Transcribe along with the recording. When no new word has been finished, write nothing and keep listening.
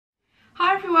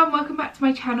everyone, welcome back to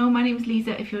my channel. My name is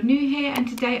Lisa if you're new here, and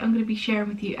today I'm going to be sharing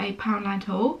with you a Poundland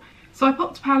haul. So I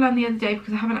popped to Poundland the other day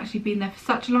because I haven't actually been there for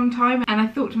such a long time, and I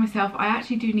thought to myself I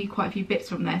actually do need quite a few bits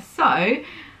from there. So I'm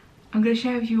going to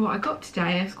share with you what I got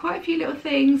today. There's quite a few little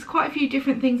things, quite a few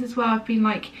different things as well. I've been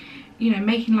like, you know,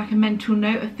 making like a mental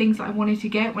note of things that I wanted to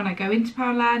get when I go into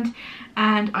Poundland,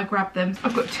 and I grabbed them.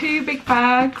 I've got two big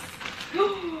bags.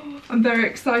 I'm very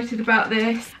excited about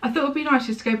this. I thought it would be nice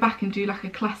just to go back and do like a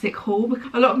classic haul,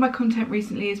 because a lot of my content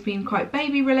recently has been quite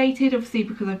baby related, obviously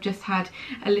because I've just had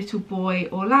a little boy,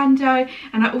 Orlando.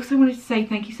 And I also wanted to say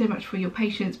thank you so much for your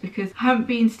patience, because I haven't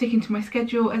been sticking to my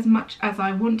schedule as much as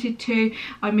I wanted to.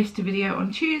 I missed a video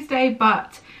on Tuesday,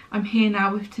 but I'm here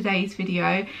now with today's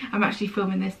video. I'm actually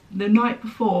filming this the night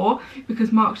before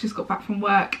because Mark's just got back from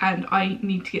work and I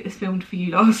need to get this filmed for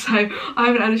you lot. So I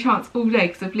haven't had a chance all day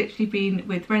because I've literally been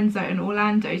with Renzo and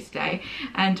Orlando today,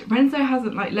 and Renzo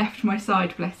hasn't like left my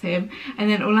side, bless him, and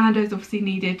then Orlando's obviously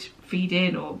needed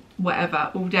feeding or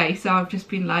whatever all day, so I've just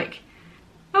been like,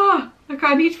 okay,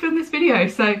 I need to film this video.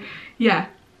 So yeah,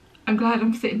 I'm glad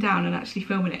I'm sitting down and actually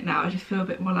filming it now. I just feel a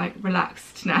bit more like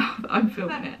relaxed now that I'm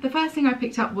filming it. The first thing I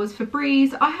picked up was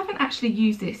Febreze. I haven't actually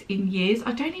used this in years.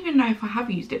 I don't even know if I have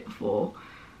used it before,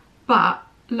 but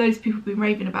loads of people have been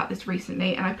raving about this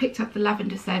recently, and I picked up the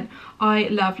lavender scent. I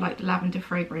love like the lavender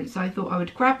fragrance, so I thought I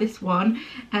would grab this one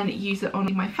and use it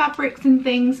on my fabrics and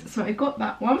things, so I got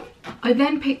that one. I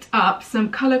then picked up some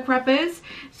colour grabbers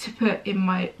to put in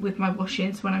with my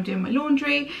washings when I'm doing my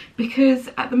laundry, because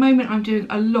at the moment I'm doing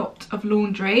a lot of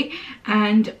laundry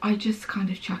and I just kind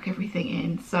of chuck everything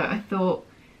in, so I thought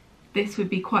this would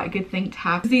be quite a good thing to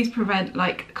have. These prevent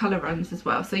like colour runs as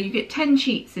well. So you get 10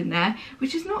 sheets in there,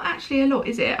 which is not actually a lot,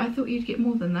 is it? I thought you'd get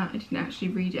more than that. I didn't actually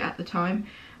read it at the time,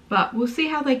 but we'll see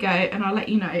how they go and I'll let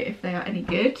you know if they are any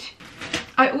good.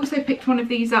 I also picked one of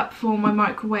these up for my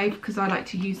microwave because I like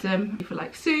to use them for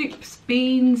like soups,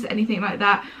 beans, anything like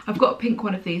that. I've got a pink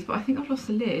one of these, but I think I've lost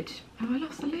the lid. Have I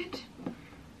lost the lid?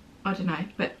 I don't know,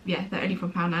 but yeah, they're only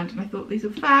from Poundland and I thought these were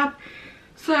fab.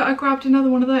 So I grabbed another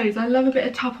one of those. I love a bit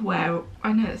of Tupperware.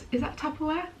 I know, is that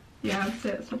Tupperware? Yeah, I'd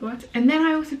say it's Tupperware. And then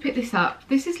I also picked this up.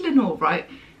 This is Lenore, right?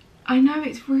 I know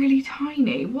it's really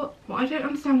tiny. What? I don't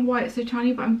understand why it's so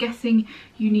tiny, but I'm guessing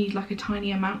you need like a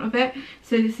tiny amount of it.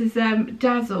 So this is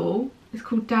Dazzle. It's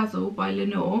called Dazzle by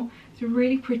Lenore. It's a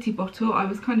really pretty bottle. I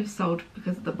was kind of sold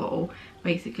because of the bottle,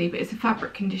 basically. But it's a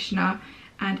fabric conditioner,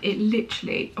 and it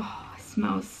literally,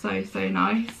 smells so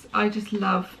nice. I just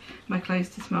love my clothes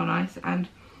to smell nice, and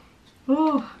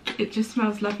it just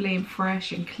smells lovely and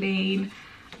fresh and clean.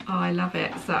 I love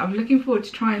it. So I'm looking forward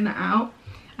to trying that out.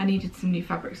 I needed some new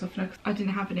fabric softener because I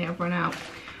didn't have any. I've run out.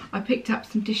 I picked up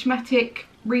some Dishmatic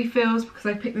refills because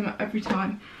I pick them up every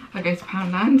time I go to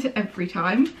Poundland, every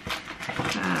time.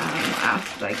 What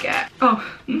else did I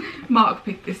get? Mark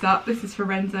picked this up. This is for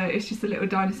Renzo. It's just a little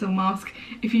dinosaur mask.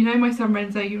 If you know my son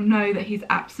Renzo, you'll know that he's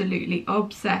absolutely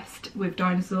obsessed with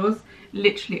dinosaurs.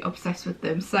 Literally obsessed with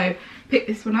them. So pick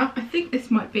this one up. I think this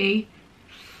might be,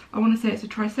 I want to say it's a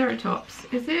Triceratops.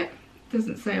 Is it?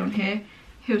 Doesn't say on here.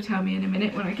 He'll tell me in a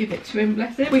minute when I give it to him,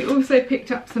 bless him. We also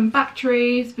picked up some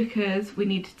batteries because we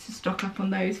needed to stock up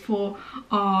on those for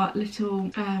our little,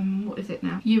 what is it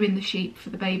now? You in the sheep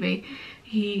for the baby.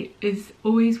 He is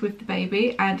always with the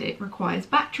baby and it requires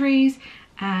batteries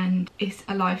and it's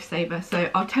a lifesaver. So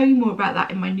I'll tell you more about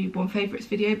that in my newborn favourites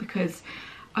video, because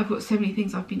I've got so many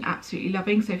things I've been absolutely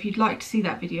loving. So if you'd like to see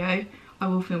that video, I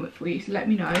will film it for you, so let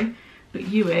me know. But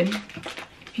Ewan,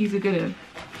 he's a good one.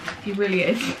 He really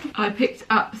is. I picked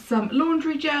up some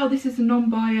laundry gel. This is a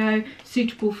non-bio,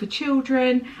 suitable for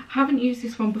children. I haven't used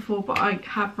this one before, but I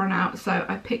have run out, so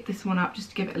I picked this one up just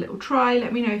to give it a little try.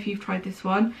 Let me know if you've tried this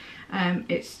one.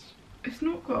 It's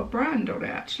not got a brand on it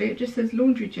actually. It just says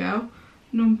laundry gel,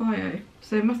 non-bio.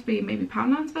 So it must be maybe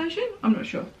Poundland's version. I'm not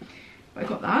sure. But I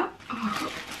got that.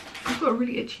 I've got a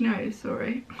really itchy nose,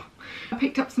 sorry. I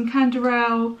picked up some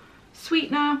Canderel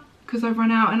sweetener because I've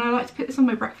run out, and I like to put this on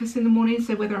my breakfast in the morning,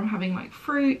 so whether I'm having like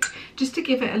fruit, just to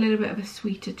give it a little bit of a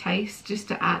sweeter taste, just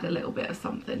to add a little bit of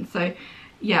something. So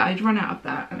yeah, I'd run out of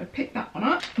that and I picked that one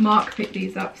up. Mark picked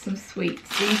these up, some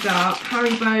sweets. These are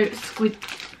Haribo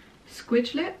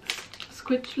squidglets.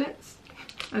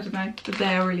 I don't know, but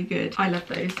they're really good. I love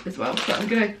those as well. So I'm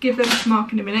gonna give them to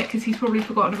Mark in a minute because he's probably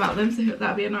forgotten about them, so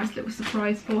that'll be a nice little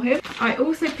surprise for him. I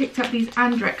also picked up these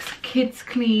Andrex Kids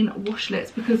Clean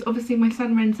washlets because obviously my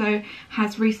son Renzo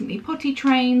has recently potty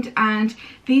trained and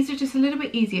these are just a little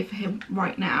bit easier for him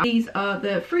right now. These are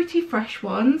the Fruity Fresh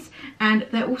ones and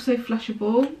they're also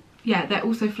flushable. yeah, they're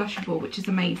also flushable, which is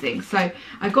amazing. So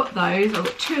I got those. I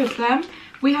got 2 of them.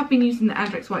 We have been using the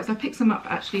Andrex wipes. I picked some up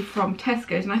actually from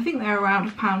Tesco's, and I think they're around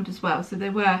 £1 as well. So they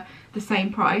were the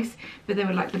same price, but they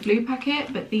were like the blue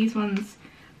packet. But these ones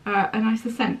are a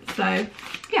nicer scent. So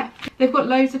yeah, they've got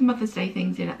loads of Mother's Day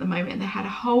things in at the moment. They had a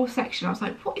whole section. I was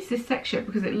like, what is this section?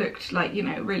 Because it looked like, you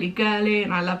know, really girly,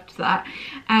 and I loved that.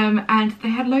 And they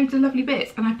had loads of lovely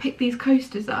bits, and I picked these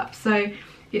coasters up. So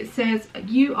it says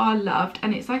 "You Are Loved,"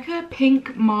 and it's like a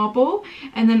pink marble,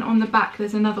 and then on the back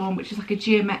there's another one which is like a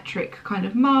geometric kind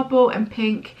of marble and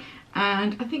pink,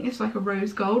 and I think it's like a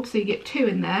rose gold, so you get 2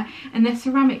 in there, and they're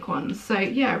ceramic ones. So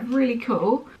yeah, really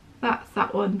cool. That's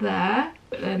that one there.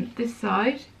 But then this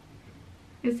side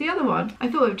is the other one. I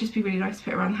thought it would just be really nice to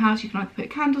put around the house. You can either put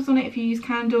candles on it if you use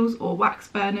candles, or wax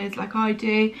burners like I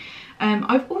do.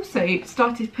 I've also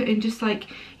started putting just like,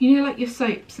 you know, like your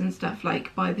soaps and stuff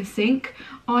like by the sink.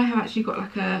 I have actually got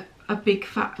like a big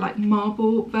fat like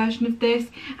marble version of this,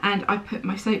 and I put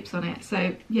my soaps on it.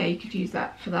 So yeah, you could use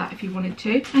that for that if you wanted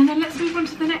to. And then let's move on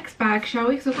to the next bag, shall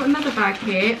we? So I've got another bag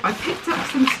here. I picked up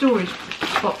some storage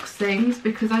box things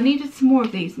because I needed some more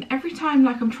of these, and every time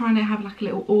like I'm trying to have like a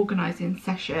little organising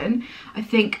session, I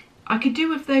think I could do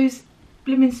with those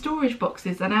blooming storage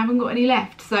boxes, and I haven't got any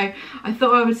left. So I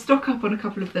thought I would stock up on a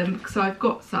couple of them because I've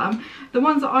got some. The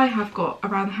ones that I have got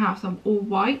around the house are all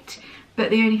white, but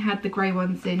they only had the grey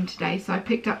ones in today, so I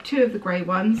picked up 2 of the grey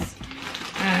ones,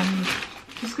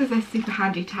 just because they're super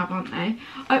handy to have, aren't they?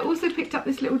 I also picked up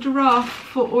this little giraffe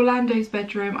for Orlando's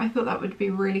bedroom. I thought that would be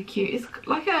really cute. It's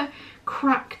like a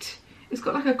cracked, it's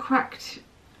got like a cracked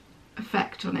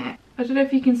effect on it. I don't know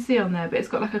if you can see on there, but it's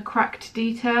got like a cracked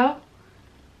detail,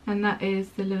 and that is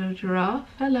the little giraffe.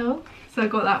 Hello. So I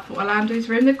got that for Orlando's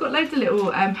room. They've got loads of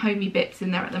little homey bits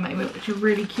in there at the moment, which are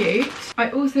really cute. I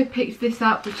also picked this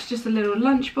up, which is just a little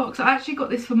lunchbox. I actually got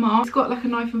this for Mark. It's got like a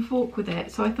knife and fork with it,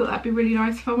 so I thought that'd be really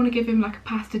nice if I want to give him like a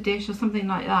pasta dish or something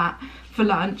like that for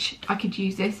lunch. I could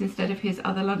use this instead of his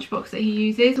other lunchbox that he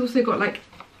uses. It's also got like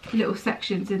little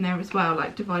sections in there as well,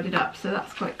 like divided up, so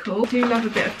that's quite cool. I do love a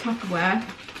bit of Tupperware.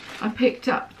 I picked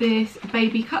up this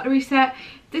baby cutlery set.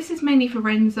 This is mainly for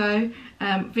Renzo.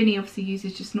 Vinny obviously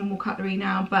uses just normal cutlery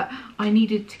now, but I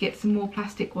needed to get some more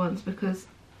plastic ones because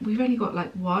we've only got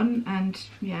like one, and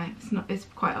yeah, it's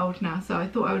quite old now. So I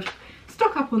thought I would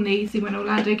stock up on these, and when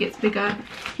Orlando gets bigger,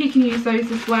 he can use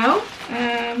those as well.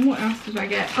 What else did I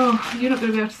get? Oh, you're not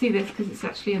going to be able to see this because it's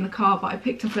actually in the car, but I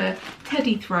picked up a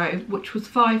teddy throw, which was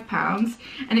 £5,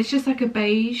 and it's just like a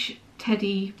beige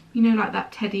teddy, you know, like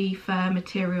that teddy fur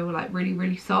material, like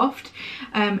really soft.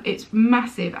 It's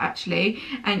massive actually,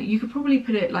 and you could probably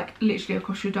put it like literally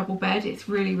across your double bed. It's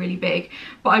really big,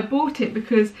 but I bought it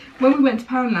because when we went to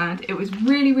Poundland it was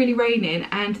really raining,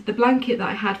 and the blanket that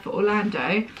I had for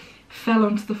Orlando fell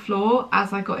onto the floor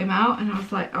as I got him out, and I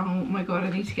was like, oh my god, I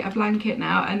need to get a blanket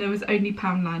now. And there was only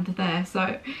Poundland there,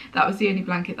 so that was the only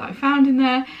blanket that I found in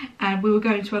there, and we were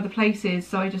going to other places,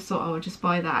 so I just thought I would just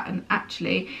buy that. And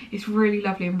actually it's really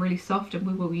lovely and really soft, and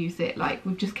we will use it. Like,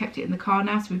 we've just kept it in the car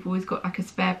now, so we've always got like a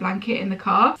spare blanket in the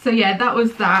car. So yeah, that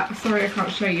was that. Sorry I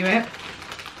can't show you it.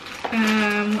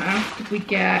 What else did we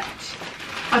get?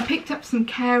 I picked up some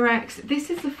Carex. This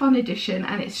is the fun edition,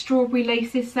 and it's strawberry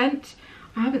laces scent.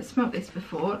 I haven't smelt this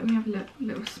before. Let me have a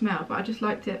little smell, but I just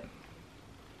liked it.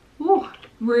 Ooh,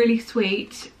 really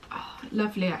sweet. Oh,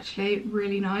 lovely actually,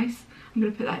 really nice. I'm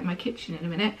going to put that in my kitchen in a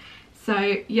minute.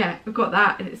 So yeah, I've got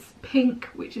that, and it's pink,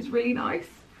 which is really nice.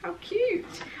 How cute.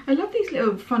 I love these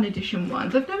little fun edition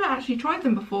ones. I've never actually tried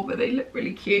them before, but they look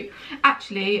really cute.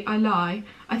 Actually, I lie.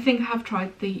 I think I have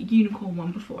tried the unicorn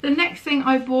one before. The next thing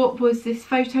I bought was this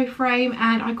photo frame,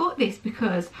 and I got this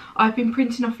because I've been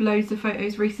printing off loads of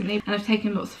photos recently, and I've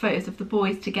taken lots of photos of the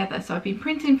boys together. So I've been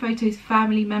printing photos for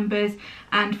family members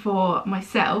and for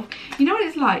myself. You know what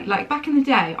it's like back in the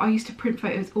day, I used to print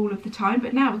photos all of the time,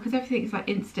 but now because everything is like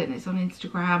instant, it's on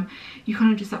Instagram, you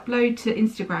kind of just upload to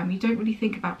Instagram. You don't really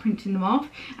think about printing them off,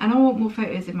 and I want more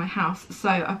photos in my house, so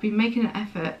I've been making an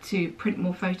effort to print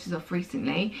more photos off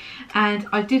recently, and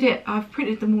I've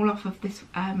printed them all off of this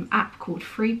app called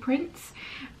Free Prints.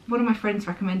 One of my friends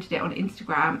recommended it on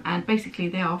Instagram, and basically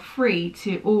they are free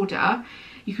to order.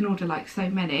 You can order like so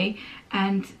many,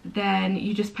 and then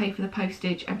you just pay for the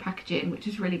postage and packaging, which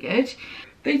is really good.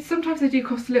 Sometimes they do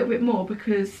cost a little bit more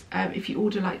because if you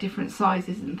order like different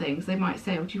sizes and things, they might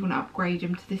say, oh, do you want to upgrade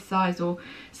them to this size, or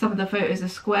some of the photos are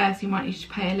square, so you might need to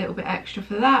pay a little bit extra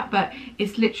for that, but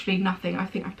it's literally nothing. I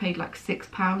think I paid like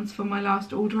 £6 for my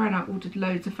last order, and I ordered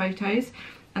loads of photos,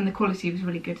 and the quality was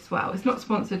really good as well. It's not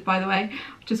sponsored, by the way,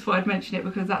 just thought I'd mention it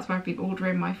because that's where I've been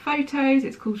ordering my photos.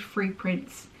 It's called Free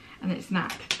Prints, and then it's an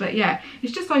app. But yeah,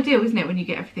 it's just ideal, isn't it, when you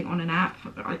get everything on an app?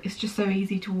 It's just so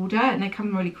easy to order, and they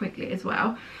come really quickly as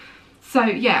well. So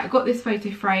yeah, I got this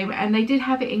photo frame, and they did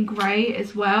have it in grey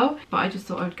as well, but I just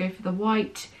thought I would go for the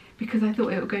white because I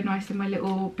thought it would go nice in my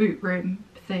little boot room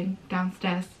thing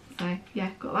downstairs. So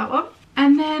yeah, got that one.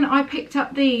 And then I picked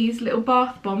up these little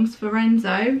bath bombs for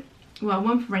Renzo. Well,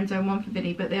 one for Renzo and one for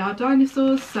Vinny, but they are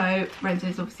dinosaurs, so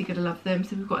Renzo's obviously going to love them.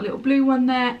 So we've got a little blue one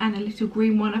there and a little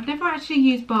green one. I've never actually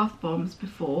used bath bombs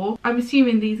before. I'm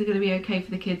assuming these are going to be okay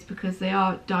for the kids because they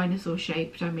are dinosaur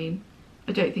shaped. I mean,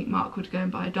 I don't think Mark would go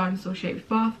and buy a dinosaur shaped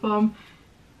bath bomb,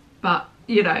 but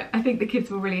you know, I think the kids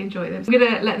will really enjoy them. So I'm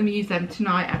going to let them use them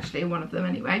tonight, actually, one of them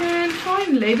anyway. And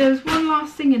finally, there was one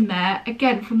last thing in there,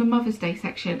 again from the Mother's Day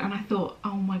section, and I thought,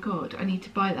 oh my god, I need to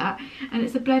buy that. And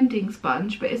it's a blending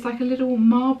sponge, but it's like a little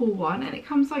marble one, and it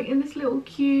comes like in this little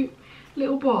cute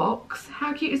little box.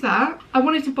 How cute is that? I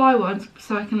wanted to buy one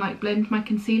so I can like blend my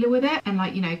concealer with it and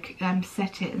like, you know,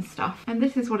 set it and stuff. And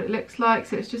this is what it looks like.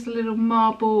 So it's just a little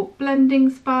marble blending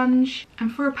sponge,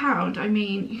 and for £1, I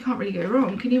mean, you can't really go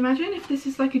wrong. Can you imagine if this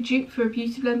is like a dupe for a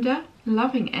beauty blender?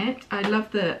 Loving it. I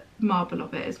love the marble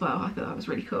of it as well. I thought that was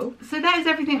really cool. So that is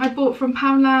everything I bought from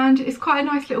Poundland. It's quite a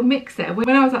nice little mix there. When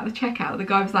I was at the checkout, the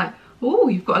guy was like, oh,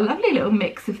 you've got a lovely little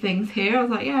mix of things here. I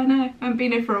was like, yeah, I know, I haven't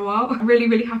been here for a while. I'm really,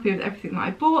 really happy with everything that I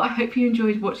bought. I hope you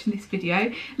enjoyed watching this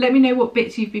video. Let me know what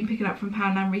bits you've been picking up from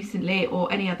Poundland recently,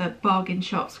 or any other bargain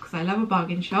shops, because I love a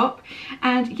bargain shop.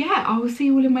 And yeah, I will see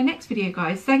you all in my next video,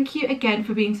 guys. Thank you again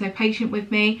for being so patient with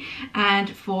me and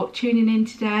for tuning in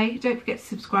today. Don't forget to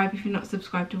subscribe if you're not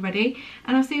subscribed already.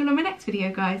 And I'll see you all in my next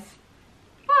video, guys.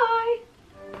 Bye!